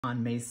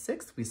On May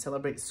 6th, we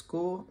celebrate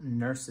School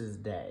Nurses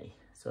Day.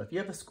 So if you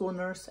have a school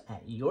nurse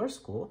at your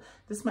school,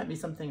 this might be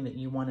something that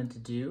you wanted to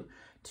do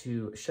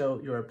to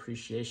show your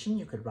appreciation.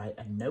 You could write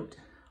a note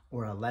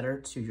or a letter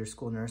to your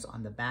school nurse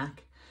on the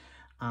back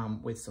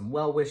with some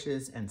well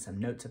wishes and some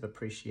notes of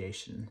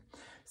appreciation.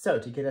 So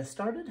to get us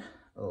started,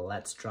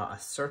 let's draw a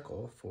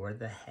circle for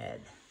the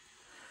head.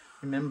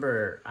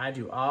 Remember, I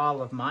do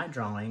all of my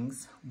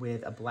drawings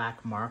with a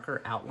black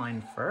marker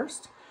outline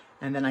first,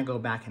 and then I go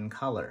back in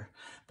color.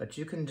 But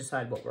you can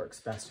decide what works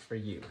best for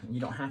you. You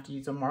don't have to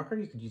use a marker.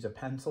 You could use a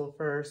pencil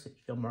first if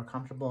you feel more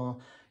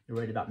comfortable. You're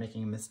worried about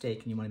making a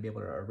mistake and you want to be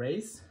able to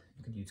erase.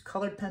 You could use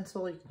colored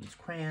pencil, you could use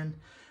crayon,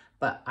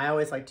 but I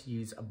always like to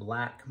use a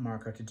black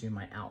marker to do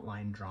my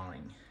outline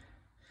drawing.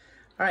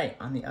 All right,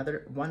 on the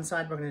other one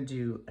side, we're going to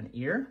do an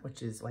ear,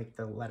 which is like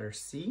the letter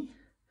C,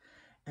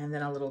 and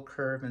then a little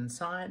curve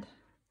inside.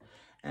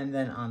 And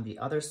then on the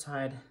other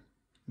side,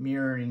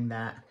 mirroring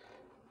that,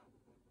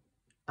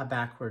 a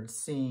backward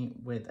C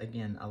with,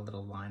 again, a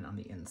little line on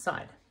the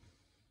inside.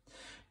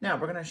 Now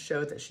we're going to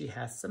show that she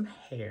has some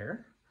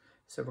hair.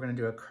 So we're going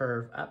to do a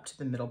curve up to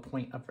the middle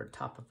point of her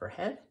top of her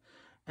head.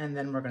 And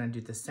then we're going to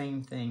do the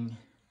same thing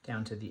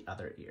down to the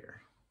other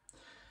ear.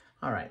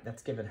 All right,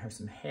 that's given her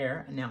some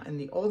hair. And now in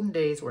the olden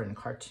days, or in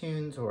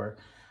cartoons or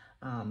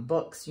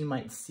books, you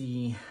might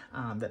see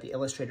that the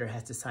illustrator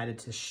has decided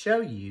to show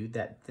you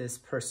that this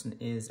person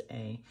is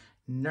a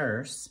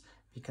nurse,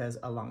 because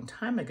a long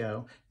time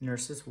ago,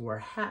 nurses wore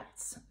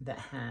hats that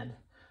had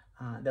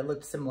that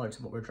looked similar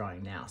to what we're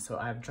drawing now. So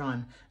I've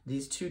drawn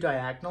these two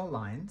diagonal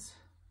lines,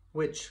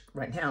 which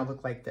right now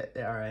look like that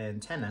there are an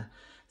antenna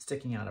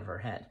sticking out of her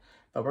head.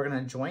 But we're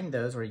going to join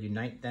those or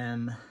unite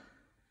them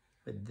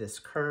with this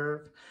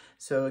curve,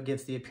 so it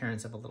gives the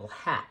appearance of a little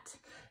hat.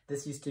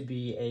 This used to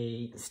be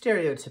a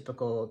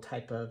stereotypical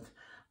type of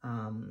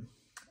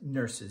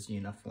nurse's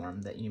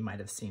uniform that you might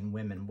have seen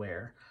women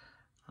wear.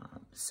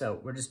 So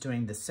we're just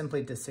doing this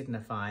simply to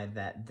signify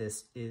that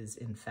this is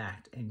in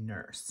fact a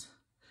nurse.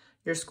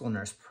 Your school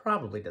nurse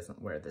probably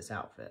doesn't wear this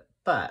outfit,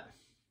 but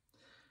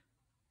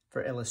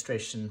for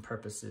illustration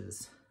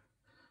purposes,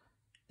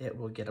 it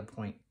will get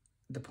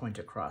the point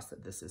across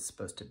that this is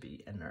supposed to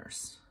be a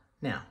nurse.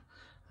 Now,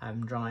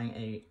 I'm drawing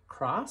a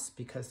cross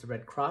because the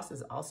Red Cross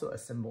is also a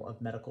symbol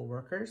of medical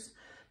workers.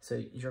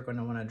 So you're going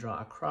to want to draw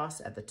a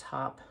cross at the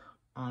top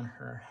on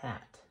her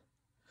hat.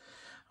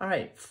 All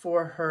right,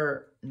 for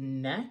her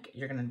neck,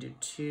 you're going to do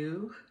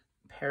two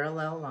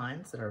parallel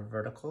lines that are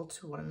vertical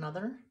to one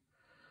another.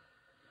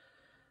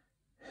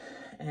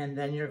 And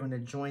then you're going to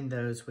join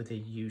those with a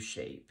U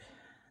shape.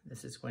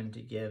 This is going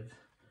to give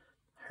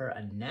her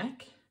a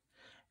neck.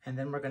 And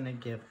then we're going to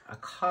give a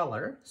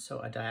collar, so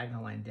a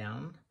diagonal line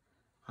down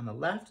on the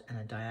left and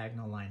a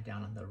diagonal line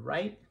down on the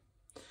right.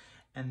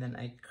 And then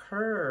a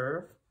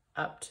curve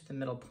up to the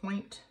middle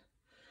point,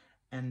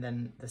 and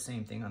then the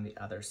same thing on the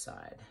other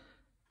side.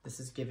 This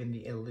is giving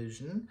the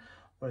illusion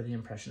or the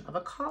impression of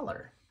a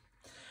collar.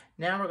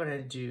 Now we're going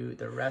to do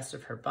the rest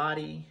of her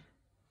body.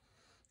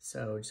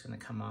 So we're just going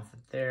to come off of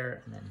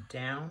there and then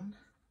down,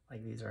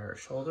 like these are her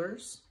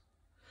shoulders.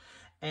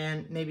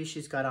 And maybe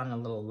she's got on a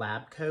little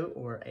lab coat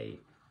or a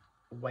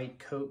white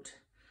coat.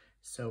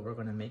 So we're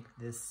going to make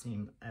this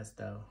seem as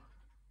though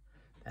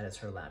that is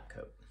her lab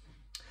coat.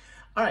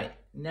 All right,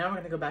 now we're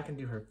going to go back and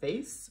do her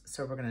face.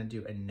 So we're going to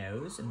do a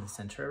nose in the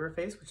center of her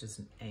face, which is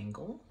an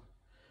angle.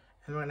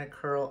 And we're going to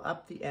curl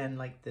up the end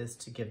like this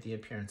to give the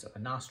appearance of a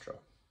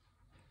nostril.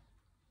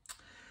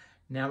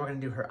 Now we're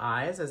going to do her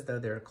eyes as though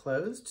they're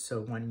closed.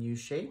 So one U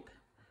shape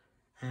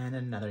and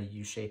another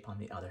U shape on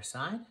the other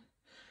side.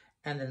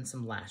 And then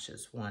some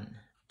lashes. 1,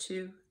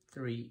 2,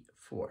 3,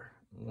 4.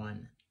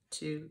 1,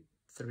 2,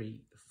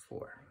 3,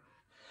 4.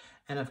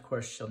 And of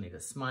course, she'll need a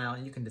smile.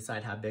 You can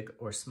decide how big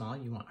or small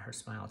you want her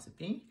smile to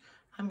be.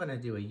 I'm going to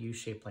do a U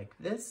shape like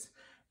this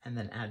and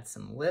then add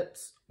some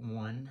lips.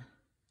 1,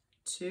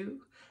 2,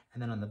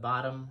 and then on the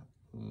bottom,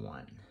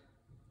 1.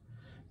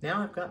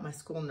 Now I've got my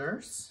school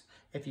nurse.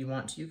 If you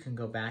want to, you can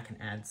go back and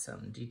add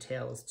some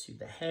details to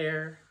the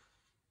hair.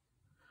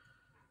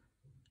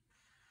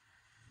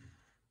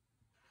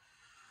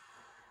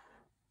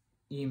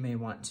 You may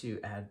want to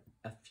add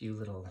a few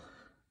little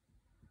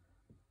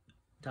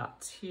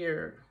dots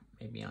here,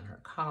 maybe on her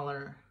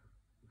collar.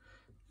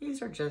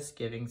 These are just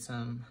giving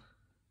some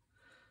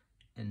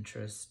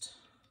interest.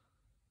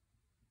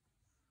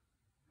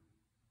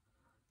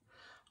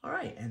 All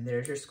right, and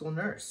there's your school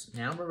nurse.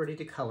 Now we're ready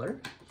to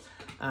color.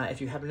 If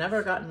you have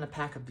never gotten a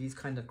pack of these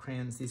kind of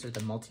crayons, these are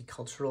the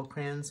multicultural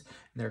crayons,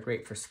 and they're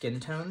great for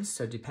skin tones.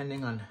 So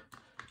depending on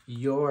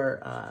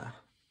your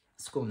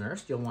school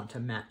nurse, you'll want to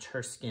match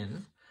her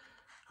skin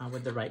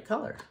with the right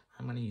color.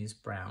 I'm going to use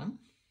brown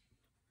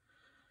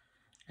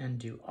and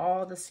do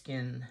all the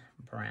skin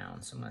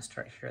brown. So I'm going to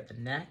start here at the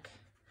neck.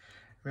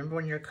 Remember,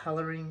 when you're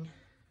coloring,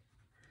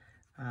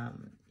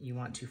 you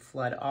want to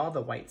flood all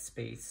the white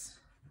space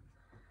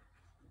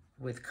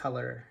with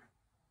color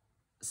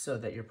so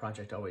that your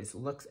project always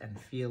looks and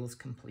feels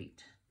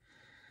complete.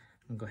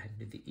 I'm going to go ahead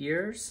and do the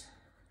ears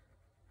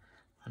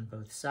on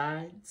both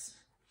sides.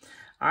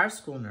 Our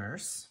school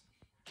nurse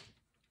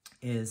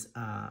is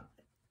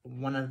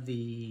one of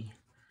the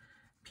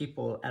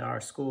people at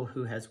our school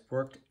who has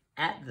worked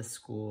at the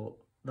school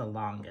the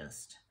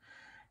longest.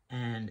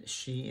 And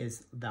she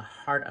is the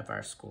heart of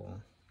our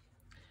school.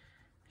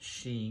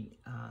 She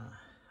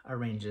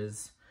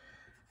arranges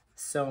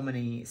so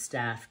many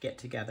staff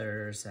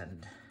get-togethers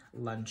and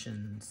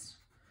luncheons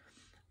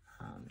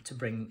to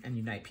bring and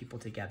unite people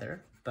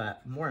together.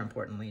 But more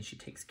importantly, she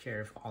takes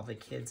care of all the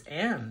kids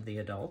and the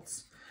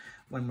adults.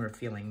 When we're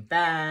feeling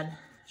bad,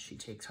 she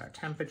takes our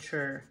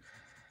temperature.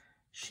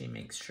 She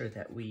makes sure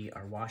that we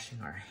are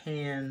washing our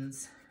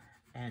hands,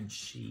 and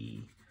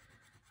she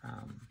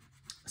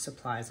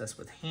supplies us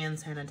with hand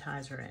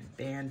sanitizer and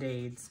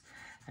Band-Aids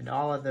and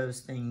all of those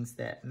things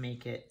that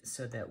make it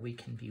so that we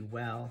can be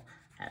well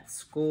at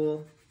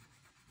school.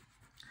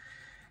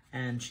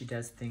 And she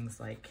does things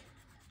like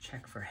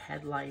check for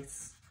head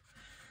lice.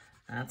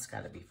 That's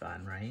got to be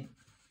fun, right?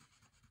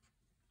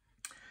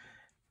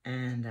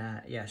 And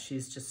yeah,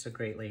 she's just a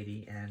great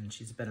lady, and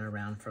she's been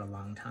around for a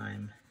long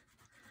time.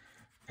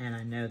 And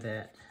I know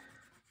that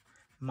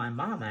my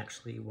mom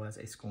actually was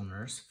a school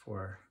nurse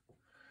for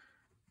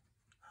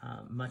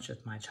much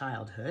of my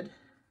childhood.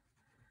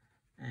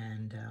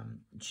 And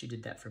she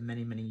did that for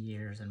many, many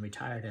years and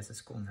retired as a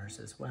school nurse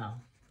as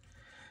well.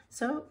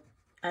 So,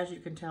 as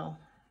you can tell,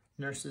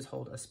 nurses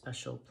hold a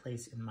special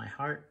place in my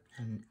heart.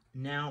 And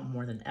now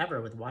more than ever,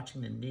 with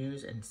watching the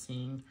news and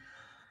seeing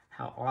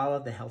how all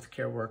of the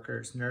healthcare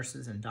workers,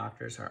 nurses, and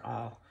doctors are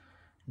all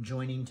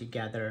joining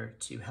together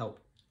to help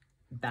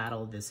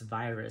battle this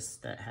virus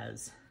that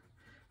has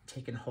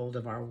taken hold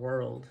of our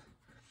world.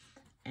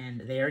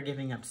 And they are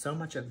giving up so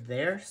much of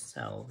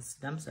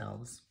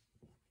themselves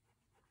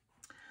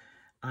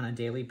on a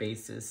daily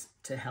basis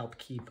to help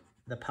keep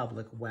the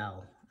public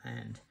well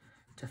and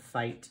to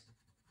fight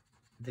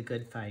the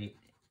good fight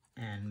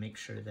and make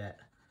sure that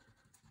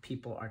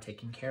people are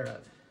taken care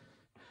of.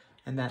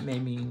 And that may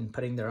mean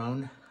putting their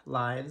own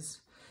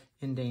lives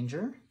in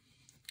danger,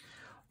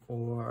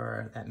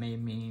 or that may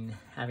mean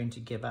having to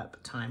give up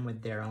time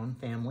with their own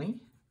family,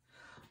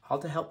 all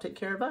to help take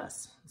care of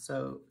us.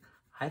 So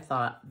I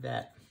thought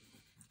that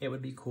it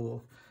would be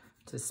cool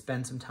to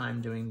spend some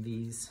time doing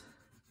these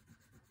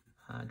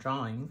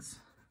drawings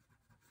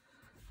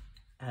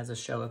as a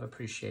show of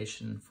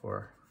appreciation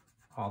for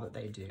all that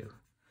they do.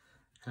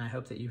 And I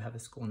hope that you have a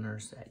school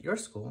nurse at your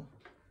school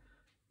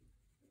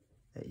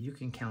that you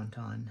can count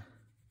on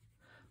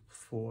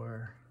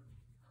for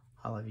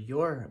all of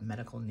your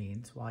medical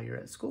needs while you're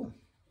at school.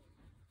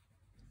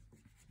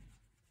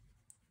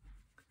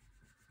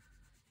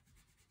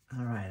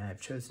 All right,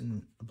 I've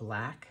chosen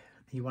black.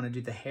 You want to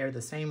do the hair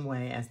the same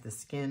way as the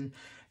skin,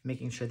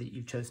 making sure that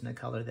you've chosen a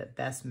color that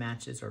best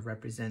matches or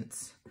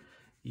represents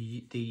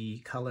the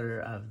color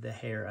of the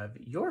hair of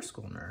your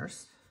school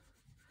nurse.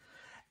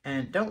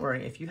 And don't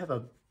worry, if you have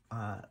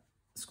a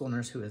school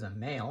nurse who is a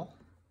male,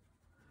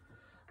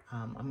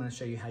 I'm going to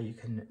show you how you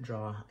can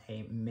draw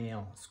a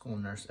male school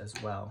nurse as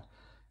well,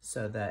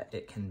 so that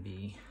it can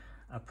be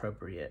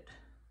appropriate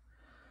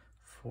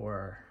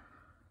for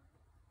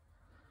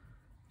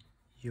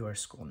your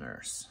school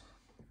nurse.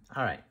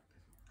 All right,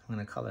 I'm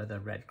going to color the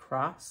red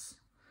cross.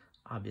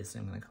 Obviously,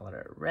 I'm going to color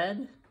it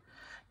red.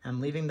 I'm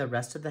leaving the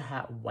rest of the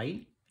hat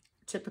white.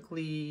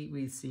 Typically,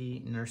 we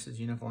see nurses'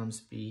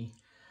 uniforms be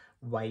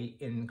white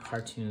in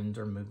cartoons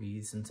or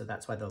movies, and so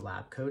that's why the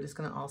lab coat is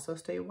going to also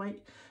stay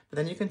white. But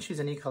then you can choose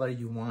any color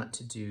you want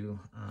to do.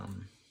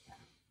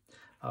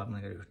 I'm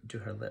going to do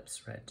her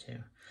lips red too.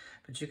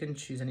 But you can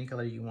choose any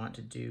color you want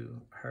to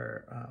do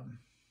her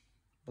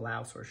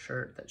blouse or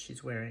shirt that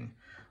she's wearing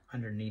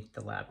underneath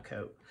the lab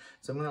coat.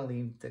 So I'm going to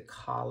leave the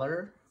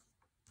collar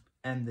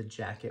and the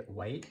jacket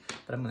white,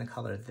 but I'm going to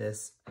color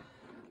this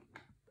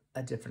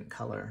a different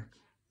color.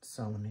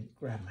 So let me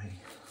grab my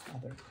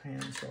other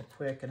crayons real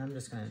quick, and I'm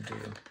just going to do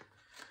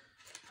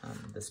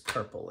this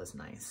purple is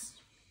nice.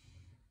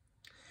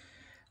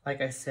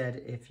 Like I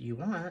said, if you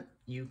want,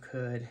 you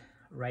could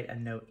write a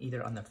note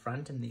either on the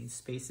front in these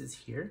spaces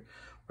here,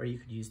 or you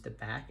could use the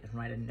back and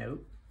write a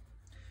note.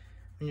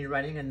 When you're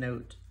writing a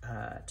note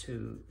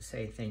to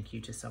say thank you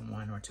to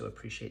someone or to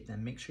appreciate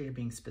them, make sure you're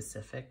being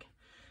specific.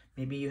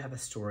 Maybe you have a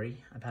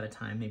story about a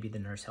time maybe the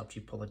nurse helped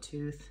you pull a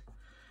tooth.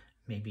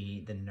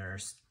 Maybe the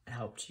nurse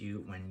helped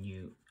you when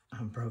you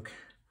broke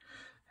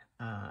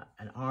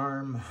an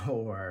arm,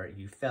 or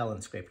you fell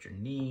and scraped your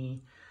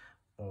knee,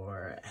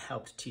 or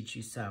helped teach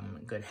you some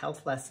good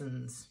health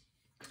lessons.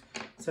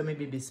 So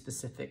maybe be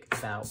specific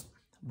about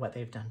what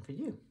they've done for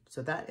you.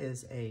 So that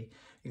is an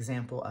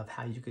example of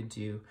how you could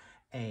do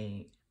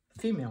a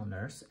female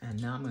nurse.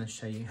 And now I'm going to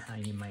show you how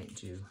you might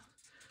do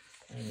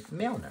a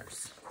male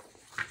nurse.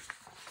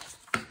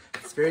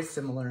 It's very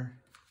similar.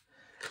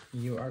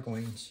 You are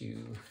going to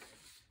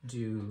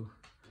do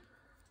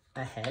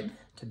a head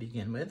to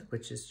begin with,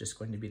 which is just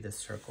going to be this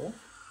circle.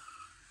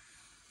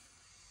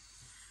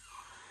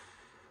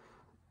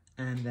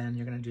 And then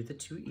you're going to do the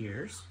two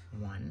ears,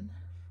 1,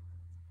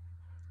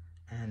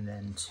 and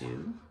then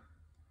 2.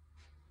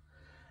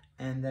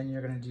 And then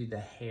you're going to do the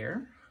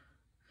hair.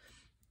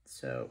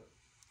 So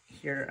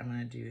here I'm going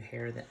to do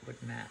hair that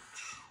would match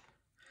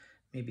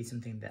maybe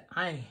something that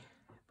I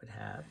would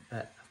have,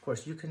 but of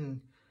course you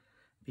can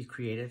be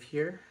creative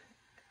here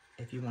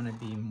if you want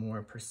to be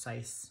more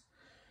precise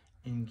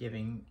in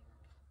giving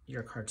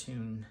your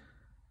cartoon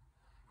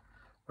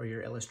or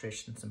your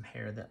illustration some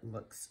hair that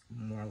looks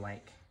more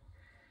like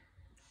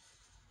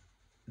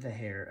the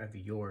hair of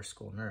your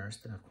school nurse,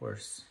 then of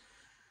course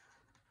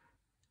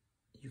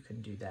you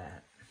can do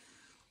that.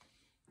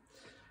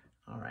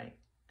 All right,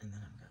 and then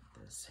I've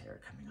got this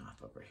hair coming off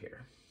over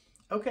here.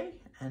 Okay,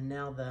 and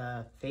now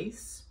the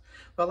face.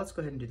 Well, let's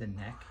go ahead and do the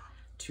neck.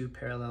 2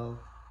 parallel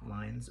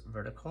lines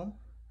vertical.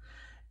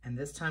 And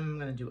this time I'm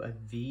gonna do a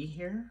V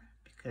here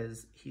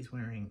because he's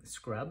wearing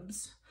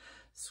scrubs.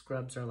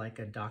 Scrubs are like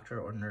a doctor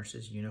or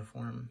nurse's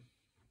uniform.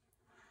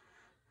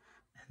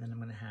 And then I'm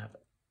gonna have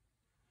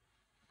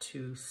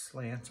 2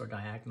 slants or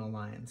diagonal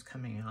lines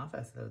coming off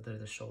as though they're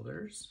the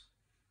shoulders.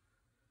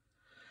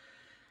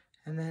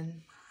 And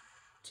then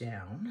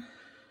down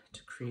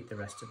to create the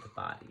rest of the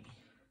body.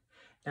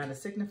 Now to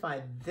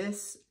signify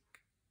this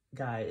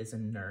guy is a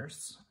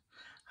nurse,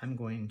 I'm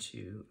going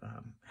to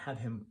have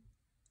him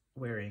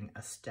wearing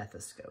a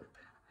stethoscope.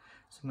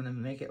 So I'm going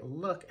to make it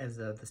look as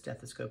though the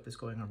stethoscope is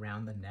going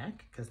around the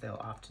neck, because they'll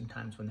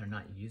oftentimes, when they're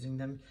not using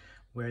them,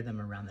 wear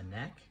them around the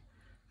neck.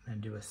 I'm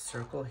going to do a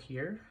circle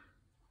here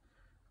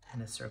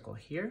and a circle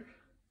here.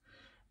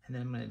 And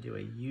then I'm going to do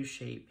a U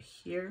shape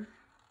here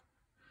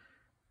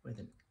with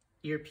an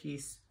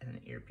earpiece and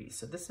an earpiece.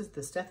 So this is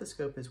the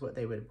stethoscope is what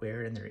they would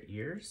wear in their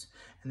ears,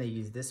 and they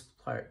use this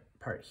part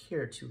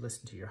here to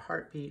listen to your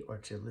heartbeat or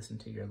to listen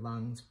to your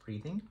lungs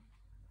breathing.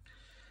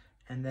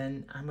 And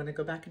then I'm going to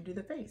go back and do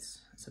the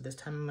face. So this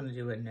time I'm going to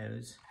do a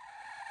nose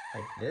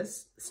like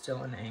this,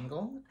 still an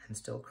angle and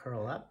still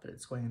curl up, but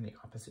it's going in the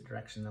opposite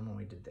direction than when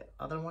we did the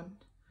other one.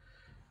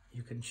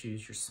 You can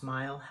choose your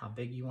smile, how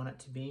big you want it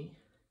to be.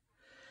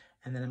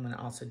 And then I'm going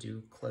to also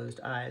do closed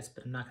eyes,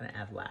 but I'm not going to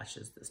add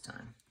lashes this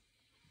time.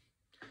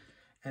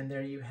 And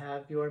there you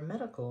have your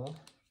medical,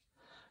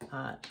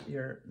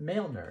 your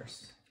male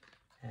nurse.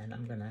 And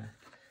I'm gonna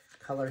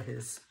color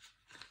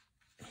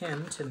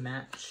him to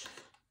match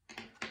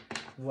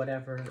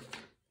whatever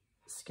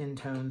skin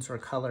tones or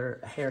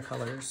hair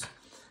colors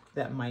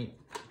that might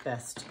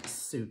best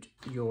suit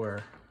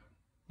your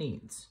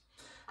needs.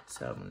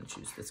 So I'm gonna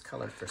choose this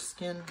color for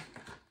skin.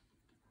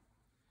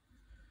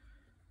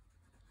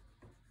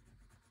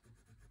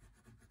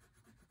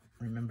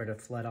 Remember to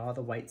flood all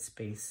the white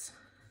space.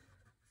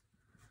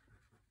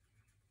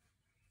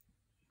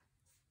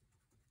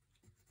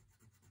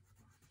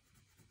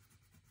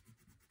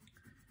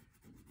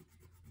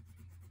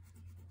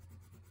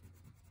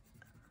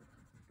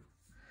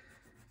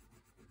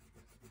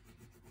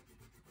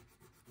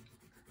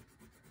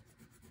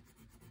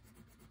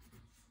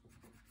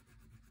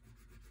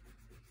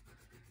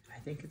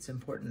 I think it's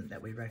important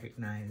that we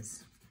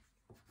recognize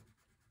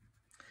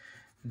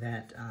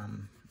that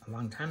a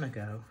long time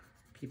ago,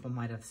 people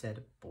might have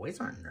said, boys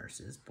aren't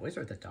nurses, boys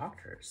are the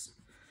doctors.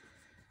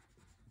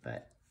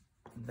 But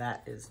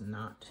that is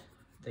not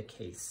the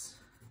case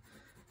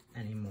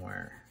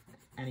anymore.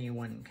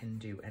 Anyone can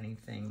do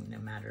anything, no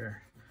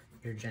matter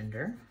your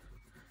gender.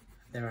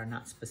 There are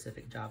not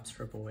specific jobs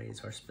for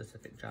boys or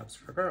specific jobs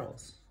for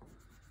girls.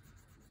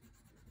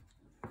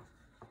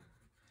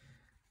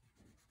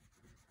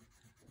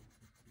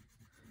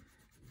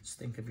 Just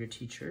think of your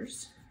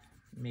teachers.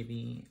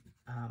 Maybe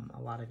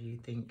a lot of you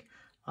think,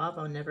 oh,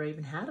 I've never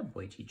even had a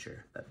boy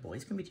teacher, but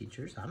boys can be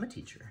teachers. I'm a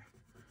teacher.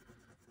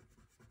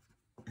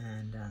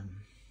 And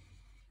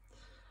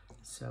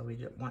so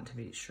we want to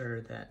be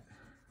sure that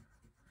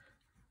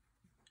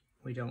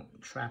we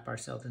don't trap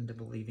ourselves into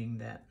believing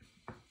that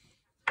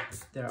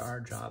there are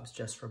jobs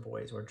just for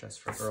boys or just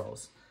for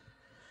girls.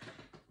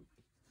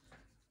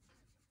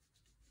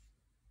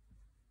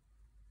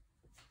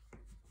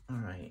 All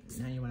right,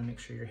 now you want to make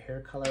sure your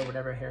hair color,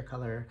 whatever hair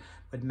color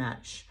would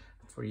match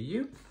for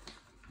you.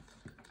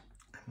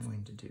 I'm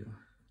going to do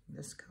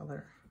this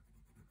color.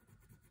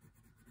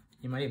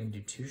 You might even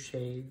do 2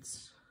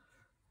 shades.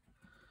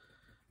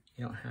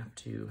 You don't have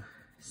to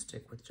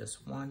stick with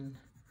just one.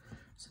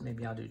 So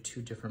maybe I'll do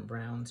 2 different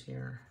browns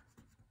here.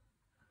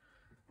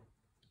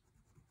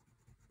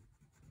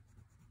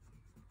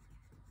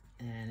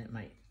 And it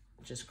might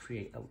just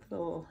create a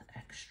little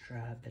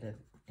extra bit of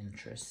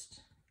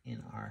interest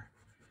in our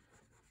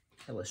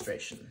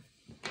illustration.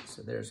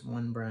 So there's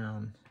one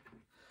brown,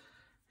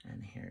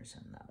 and here's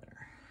another,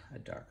 a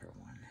darker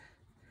one.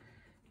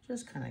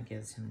 Just kind of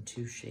gives him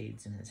 2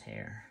 shades in his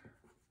hair.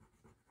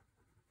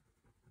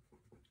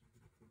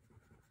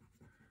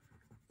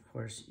 Of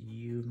course,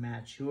 you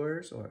match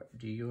yours or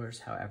do yours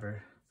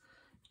however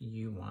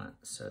you want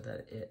so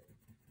that it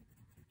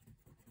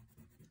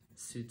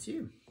suits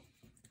you.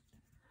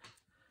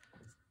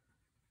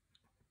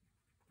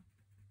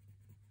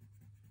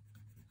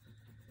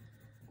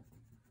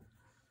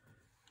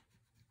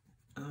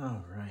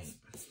 All right.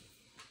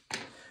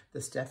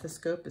 The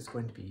stethoscope is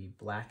going to be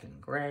black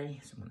and gray,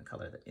 so I'm going to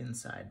color the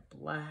inside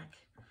black,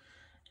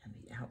 and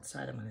the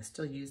outside I'm going to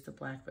still use the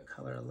black but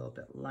color a little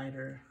bit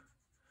lighter.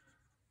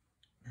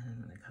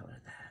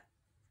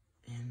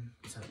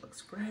 so it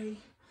looks gray.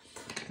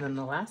 And then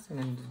the last thing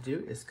I need to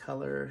do is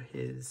color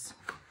his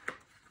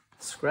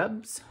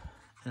scrubs.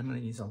 I'm going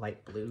to use a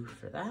light blue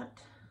for that.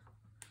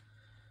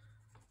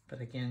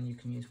 But again, you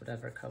can use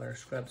whatever color.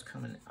 Scrubs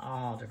come in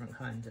all different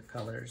kinds of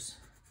colors,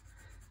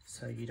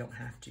 so you don't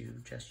have to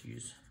just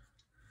use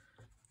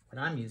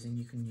what I'm using.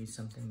 You can use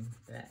something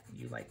that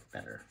you like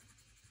better.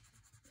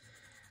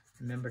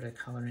 Remember to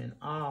color in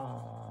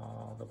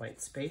all the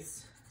white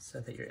space so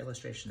that your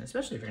illustration,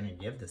 especially if you're going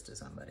to give this to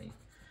somebody,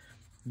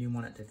 you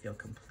want it to feel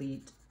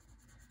complete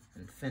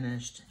and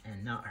finished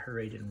and not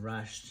hurried and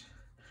rushed.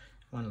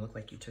 You want to look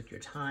like you took your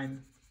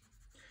time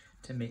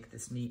to make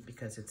this neat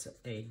because it's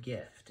a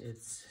gift.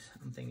 It's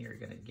something you're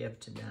going to give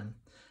to them,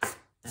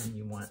 and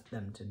you want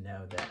them to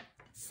know that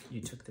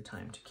you took the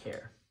time to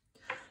care.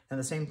 Now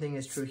the same thing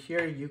is true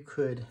here. You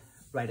could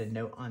write a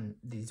note on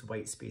these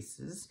white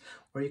spaces,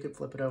 or you could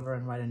flip it over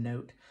and write a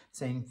note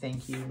saying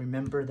thank you.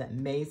 Remember that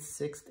May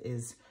 6th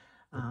is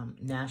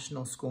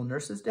National School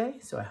Nurses Day,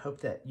 so I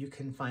hope that you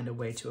can find a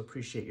way to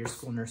appreciate your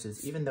school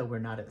nurses even though we're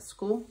not at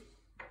school.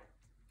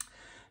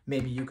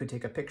 Maybe you could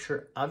take a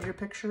picture of your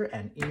picture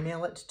and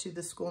email it to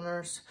the school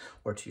nurse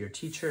or to your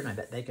teacher, and I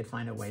bet they could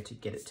find a way to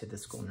get it to the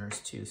school nurse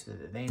too so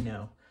that they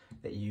know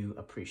that you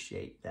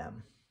appreciate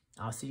them.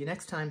 I'll see you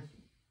next time.